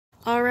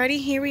Alrighty,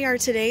 here we are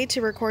today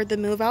to record the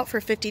move out for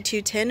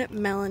 5210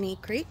 Melanie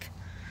Creek.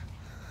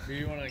 Do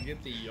you want to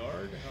get the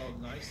yard? How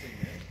nicely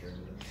manicured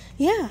it is?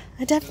 Yeah,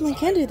 I definitely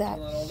can do that.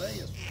 All day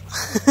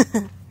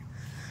yesterday.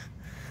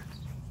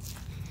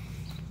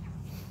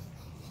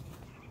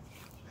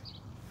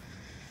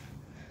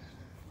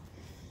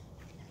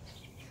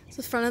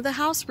 The front of the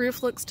house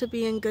roof looks to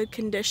be in good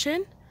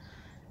condition.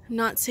 I'm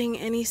not seeing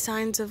any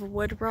signs of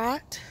wood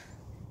rot.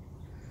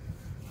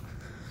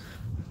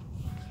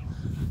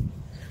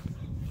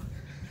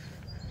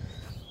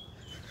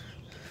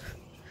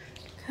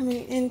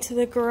 Coming into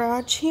the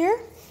garage here.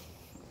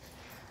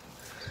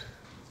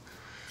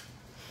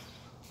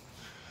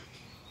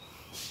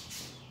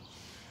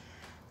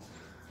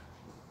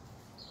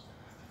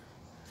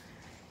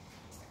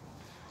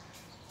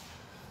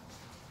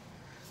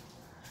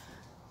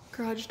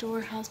 Garage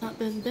door has not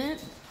been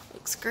bent.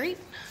 Looks great.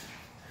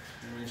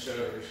 Let me show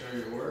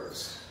you it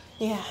works.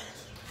 Yeah.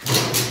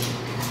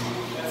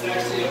 That's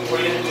actually a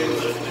brand new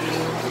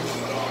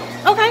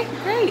lift. Okay,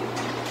 great.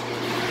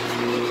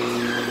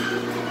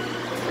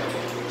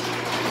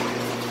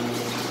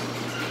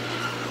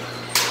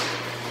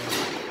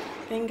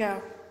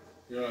 Bingo.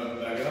 You want to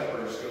back up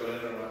or just go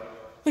ahead or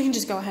what? We can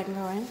just go ahead and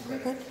go in. We're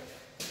good.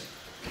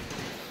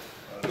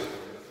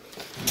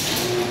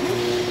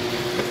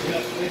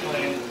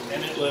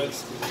 And it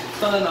looks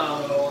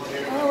phenomenal in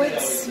here. Oh, it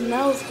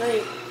smells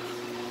great.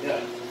 Yeah.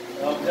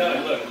 I'm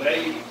telling you, look,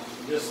 they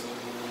just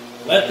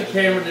let the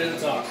camera do the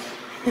talking.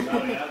 I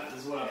mean,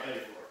 this is what I pay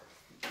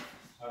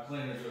for. Our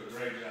cleaners do a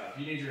great job. If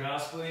you need your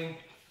house clean,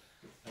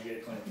 I get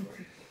it clean for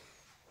you.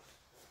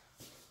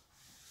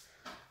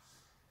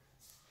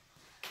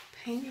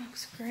 Paint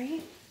looks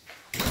great.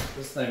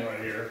 This thing right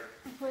here,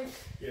 Like,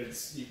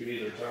 you can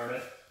either turn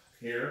it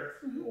here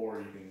or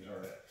you can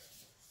turn it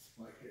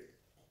like it.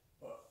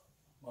 But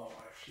my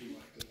wife, she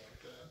liked it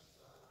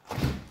like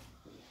that.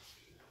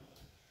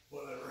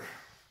 Whatever.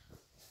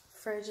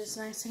 fridge is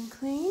nice and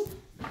clean.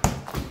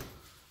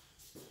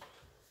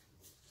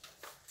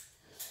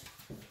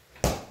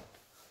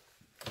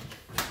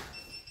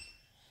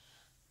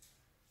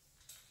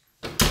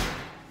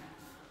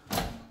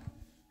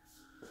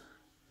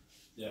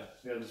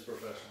 Yeah, this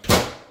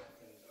professional.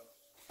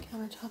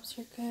 Countertops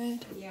are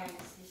good. Yeah, I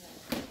see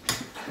that.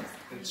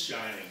 It's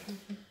shining.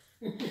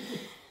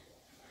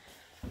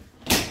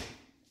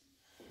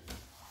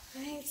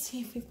 Alright,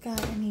 see if we've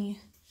got any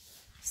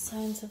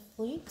signs of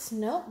leaks.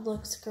 Nope,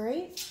 looks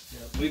great.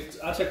 Yeah,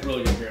 I take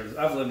really good care of this.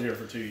 I've lived here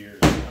for 2 years.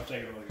 I've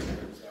taken really good care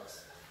of this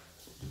house.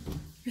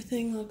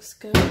 Everything looks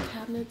good.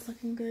 Cabinets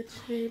looking good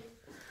shape.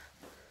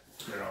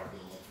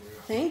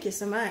 Thank you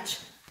so much.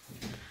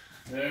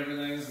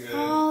 Everything's good.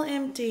 All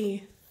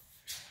empty.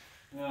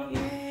 Yeah.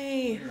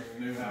 Yay. Here's a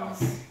new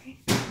house.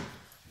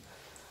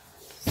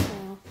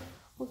 So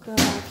we'll go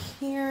back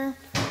here.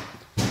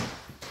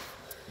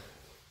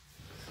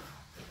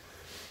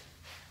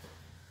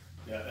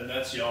 Yeah, and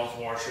that's y'all's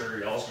washer,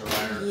 y'all's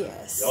dryer,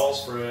 Yes.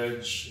 y'all's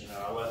fridge. You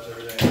know, I left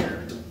everything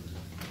here.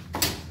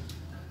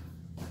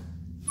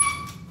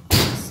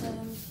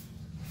 Awesome.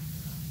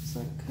 Those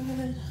look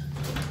good.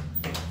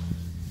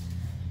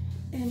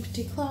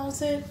 Empty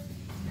closet.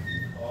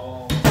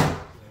 All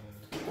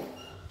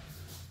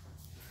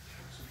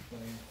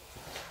clean.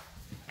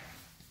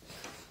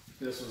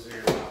 This was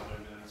here when I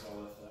moved in, so I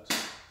left that.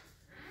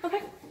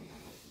 Okay.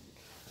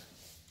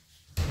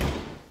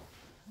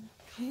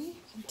 Okay,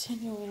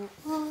 continuing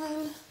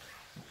on.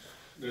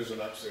 There's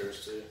an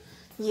upstairs too.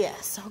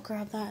 Yes, I'll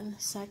grab that in a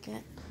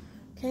second.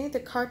 Okay,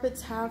 the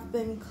carpets have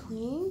been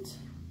cleaned.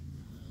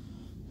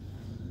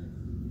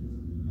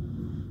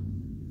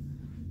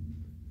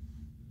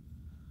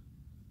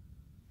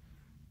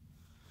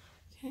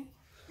 Okay.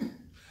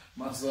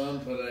 My son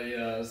put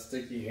a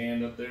sticky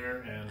hand up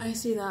there, and I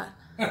see that.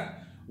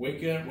 we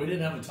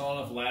didn't have a tall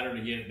enough ladder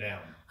to get it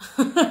down.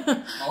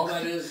 All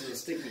that is a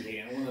sticky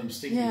hand, one of them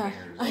sticky Yeah,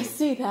 fingers. I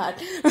see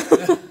that.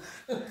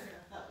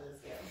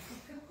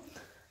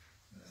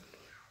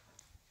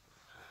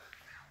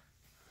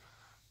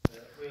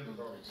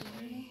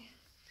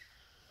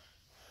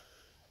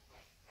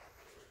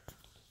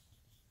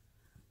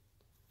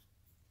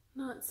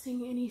 Not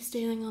seeing any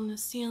staining on the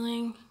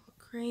ceiling.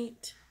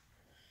 Great.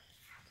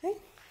 Okay.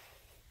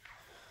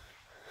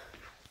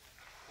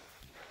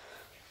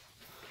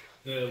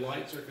 The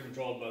lights are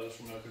controlled by this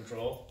remote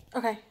control.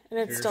 Okay, and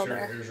it's still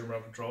there. Here's your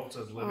remote control. It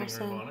says living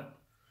Awesome. room on it.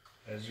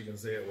 As you can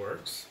see, it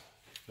works.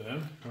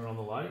 Then turn on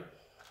the light.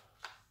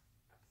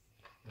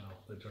 No,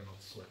 they turn on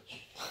the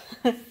switch.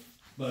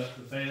 But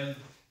the fan,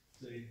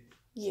 see,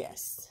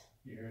 Yes.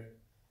 you hear it?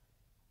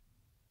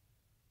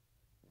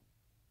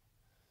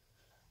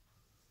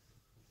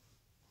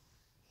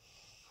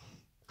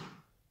 Oh,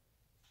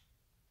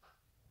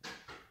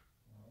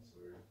 that's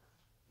weird.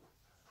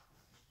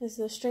 Is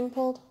the string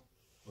pulled?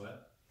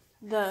 What?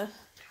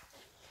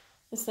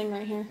 This thing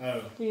right here.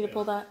 Oh. We need to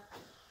pull that.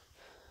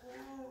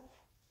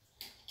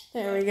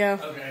 There we go.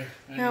 Okay.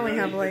 And Now we you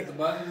have ready? light. Hit the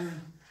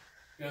button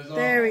goes on.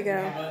 There we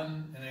go. The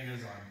button, and it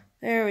goes on.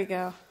 There we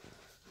go.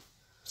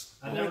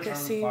 I never Like I turned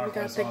see, the we got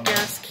fireplace the on.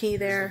 gas key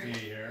there. There's the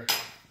key here.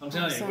 I'm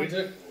telling you, Awesome. we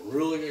took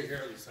really good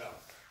care of this house.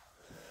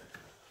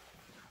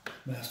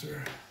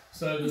 Master.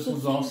 So this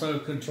one's also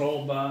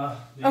controlled by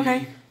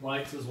the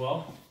lights as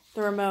well.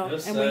 The remote,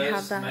 This and we have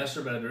says that.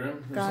 master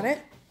bedroom. Got it.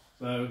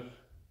 So,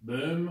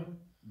 boom,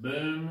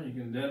 boom. You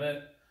can dim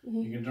it.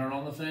 You can turn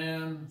on the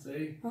fan.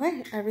 See?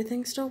 Okay,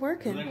 everything's still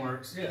working. Everything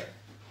works. Yeah.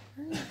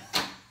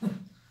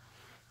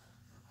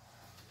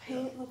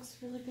 Paint looks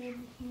really good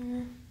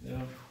in here.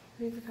 Yeah.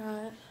 We've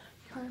got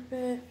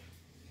carpet.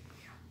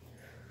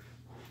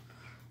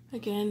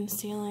 Again,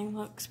 ceiling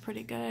looks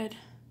pretty good.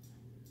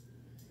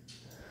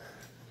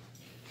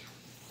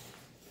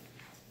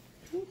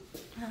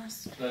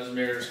 Yes. Those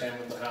mirrors came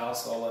with the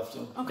house. I left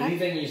them. Okay.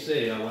 Anything you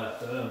see, I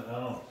left.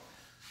 I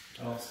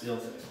don't steal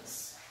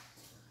things.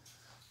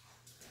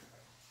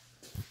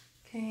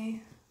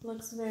 Okay,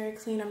 looks very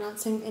clean. I'm not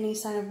seeing any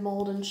sign of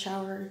mold in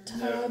shower tub.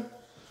 No.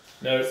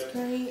 That's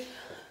great.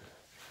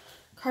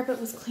 Carpet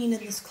was cleaned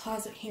in this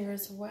closet here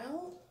as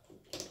well.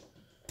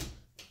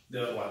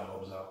 The light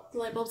bulb's out. The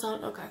light bulb's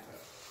out? Okay.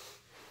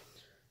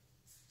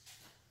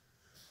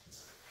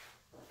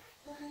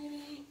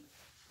 Alrighty.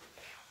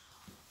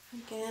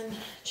 Again,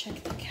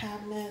 check the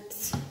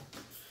cabinets.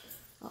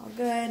 All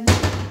good.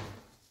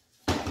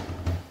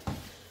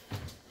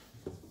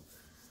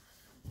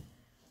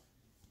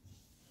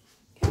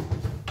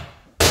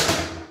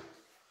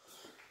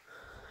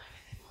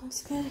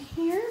 Looks good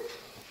here.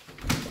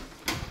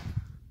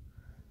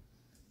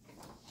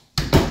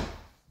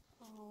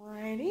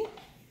 Alrighty.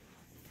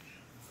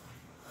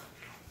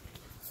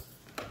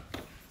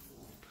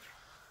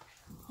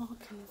 We'll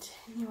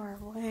continue our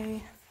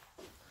way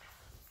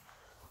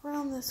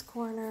around this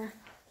corner.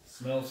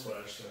 Smells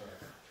fresh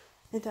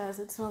though. It does.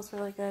 It smells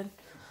really good.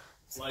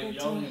 It's Like good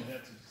y'all to- didn't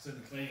have to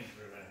send the cleaning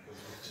crew in because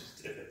we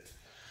just did it.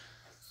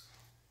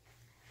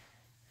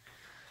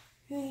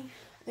 Okay.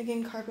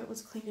 Again, carpet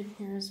was cleaned in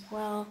here as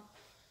well.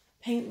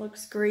 Paint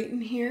looks great in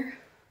here.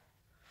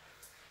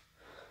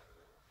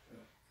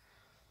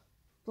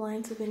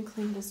 Blinds have been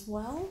cleaned as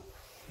well.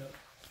 Yep.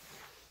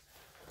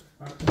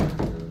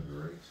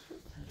 Great.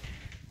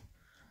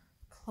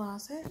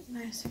 Closet,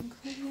 nice and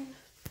clean.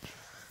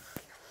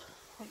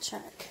 I'll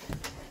check.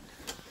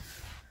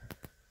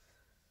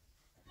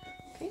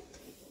 Okay.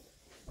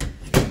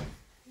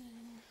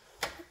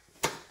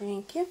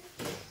 Thank you.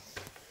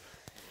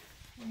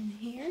 In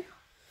here,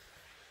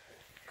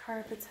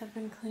 carpets have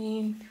been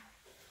cleaned.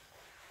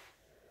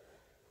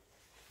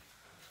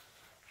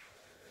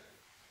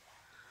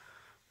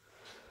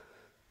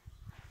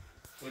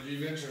 Would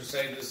you venture to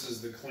say this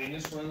is the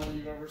cleanest rental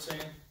you've ever seen?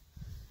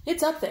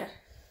 It's up there.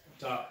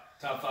 Top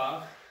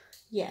 5?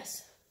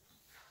 Yes.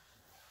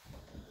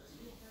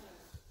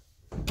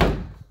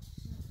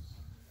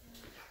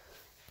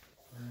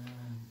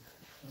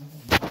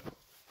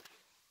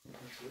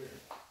 That's weird.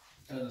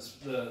 And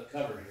the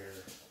cover here.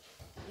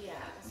 Yeah,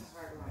 it's a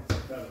hard one.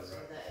 Cover, So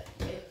right?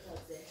 that it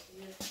plugs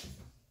into it.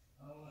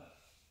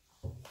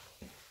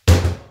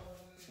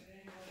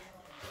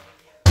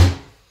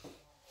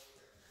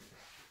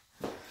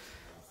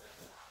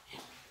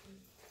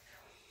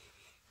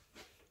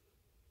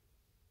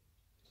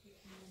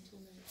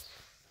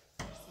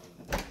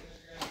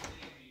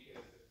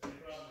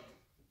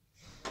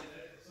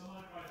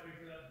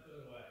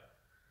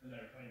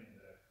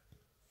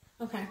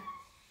 Okay.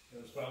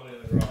 It was probably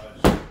in the garage.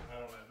 I don't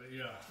know, but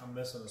yeah, I'm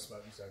missing a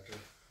smoking sector.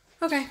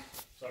 Okay.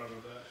 Sorry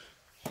about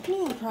that.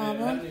 No Hey,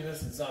 problem. I'd be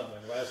missing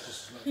something. Last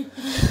just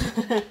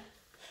smoking.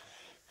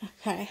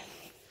 Okay.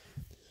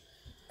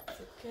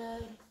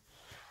 Good.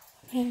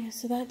 Okay,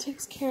 so that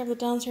takes care of the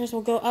downstairs.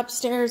 We'll go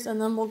upstairs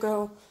and then we'll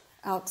go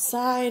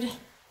outside.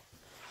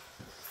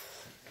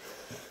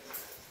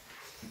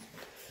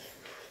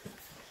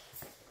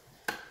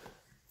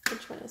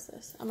 Which one is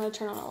this? I'm going to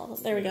turn on all of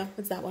them. There we go.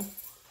 It's that one.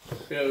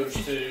 Goes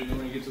to, then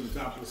when you get to the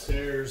top of the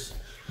stairs,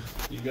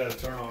 you've got to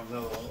turn on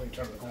another one when you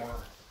turn the corner.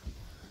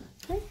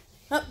 Okay.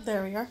 Oh,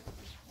 there we are.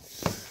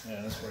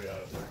 Yeah, that's pretty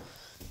out there.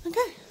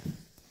 Okay.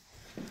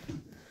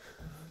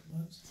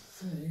 Let's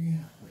see.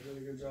 We did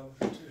a good job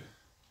with it too.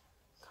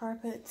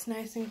 Carpet's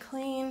nice and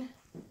clean.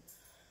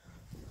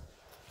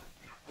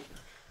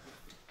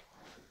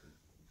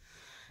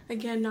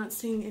 Again, not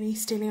seeing any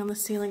staining on the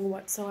ceiling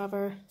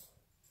whatsoever.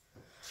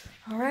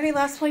 Alrighty,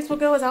 last place we'll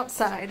go is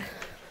outside.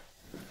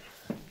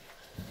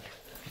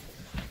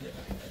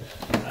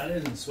 I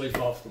didn't sweep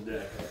off the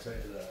deck, I'll tell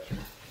you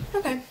that.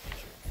 Okay.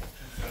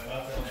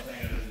 That's the only thing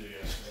I didn't do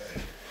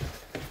yesterday.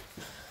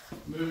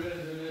 Move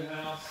into the new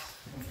house,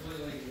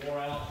 completely wore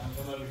out, and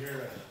come over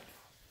here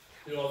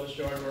to do all this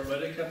yard work. But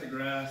I did cut the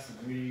grass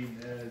and weed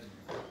and hedge.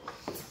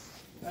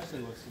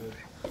 Actually looks good.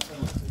 That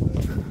looks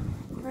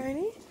good.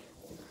 Ready?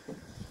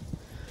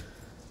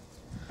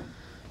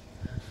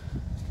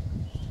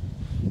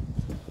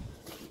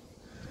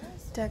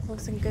 Deck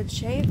looks in good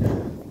shape. That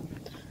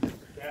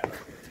right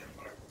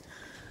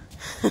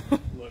there.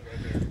 Look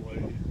right there,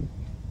 lady.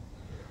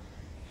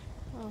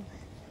 Oh.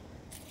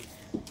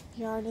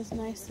 Yard is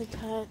nicely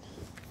cut.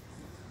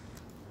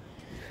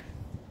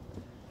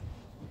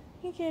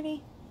 Hey,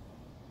 kitty.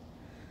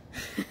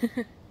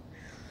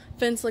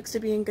 Fence looks to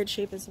be in good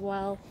shape as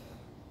well.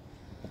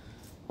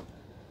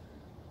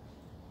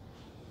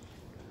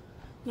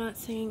 Not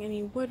seeing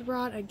any wood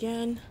rot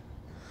again.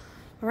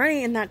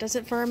 Alrighty, and that does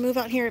it for our move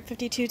out here at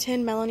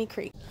 5210 Melanie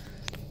Creek.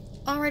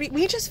 Alrighty,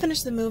 we just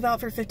finished the move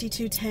out for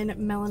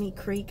 5210 Melanie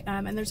Creek,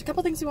 and there's a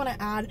couple things we want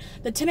to add.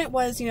 The tenant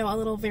was, you know, a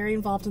little very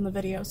involved in the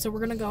video, so we're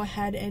going to go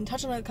ahead and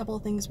touch on a couple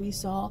of things we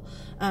saw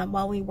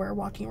while we were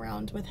walking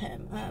around with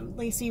him.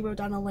 Lacey wrote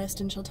down a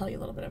list and she'll tell you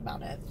a little bit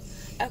about it.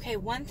 Okay,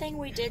 one thing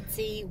we did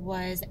see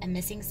was a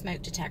missing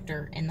smoke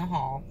detector in the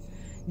hall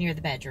near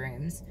the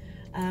bedrooms.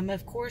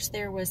 Of course,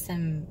 there was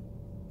some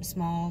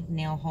small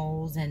nail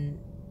holes and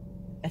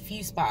a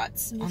few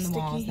spots on the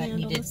walls that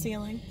needed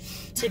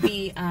to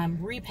be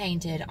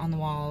repainted on the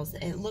walls.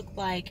 It looked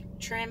like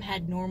trim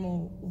had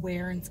normal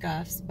wear and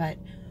scuffs, but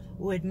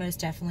would most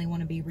definitely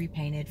want to be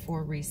repainted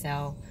for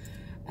resale.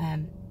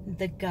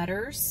 The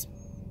gutters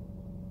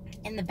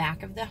in the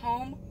back of the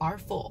home are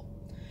full.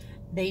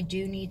 They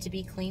do need to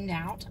be cleaned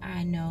out.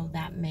 I know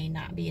that may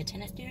not be a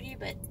tenant duty,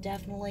 but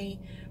definitely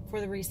for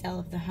the resale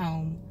of the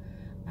home,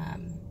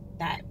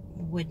 that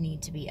would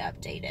need to be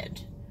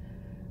updated.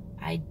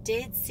 I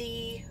did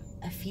see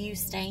a few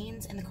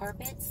stains in the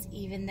carpets,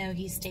 even though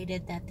he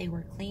stated that they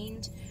were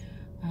cleaned.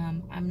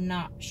 I'm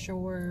not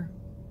sure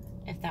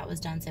if that was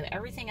done, so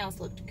everything else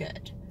looked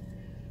good.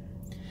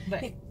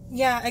 But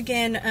yeah,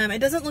 again, it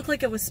doesn't look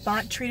like it was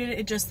spot treated.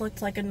 It just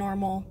looked like a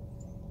normal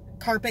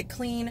carpet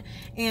clean,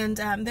 and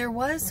there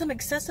was some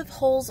excessive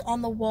holes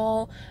on the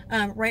wall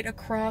right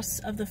across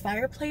of the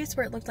fireplace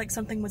where it looked like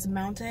something was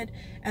mounted,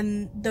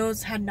 and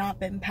those had not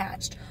been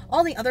patched.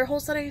 All the other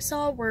holes that I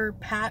saw were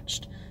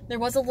patched. There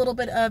was a little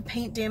bit of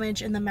paint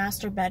damage in the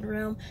master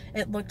bedroom.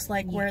 It looked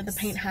like where the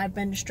paint had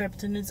been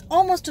stripped, and it's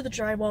almost to the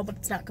drywall, but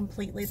it's not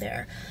completely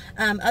there.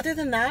 Other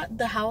than that,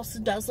 the house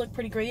does look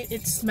pretty great.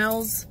 It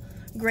smells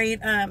great.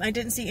 I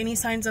didn't see any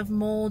signs of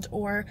mold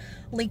or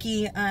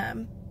leaky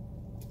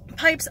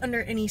pipes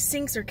under any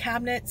sinks or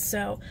cabinets,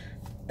 so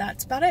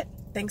that's about it.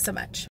 Thanks so much.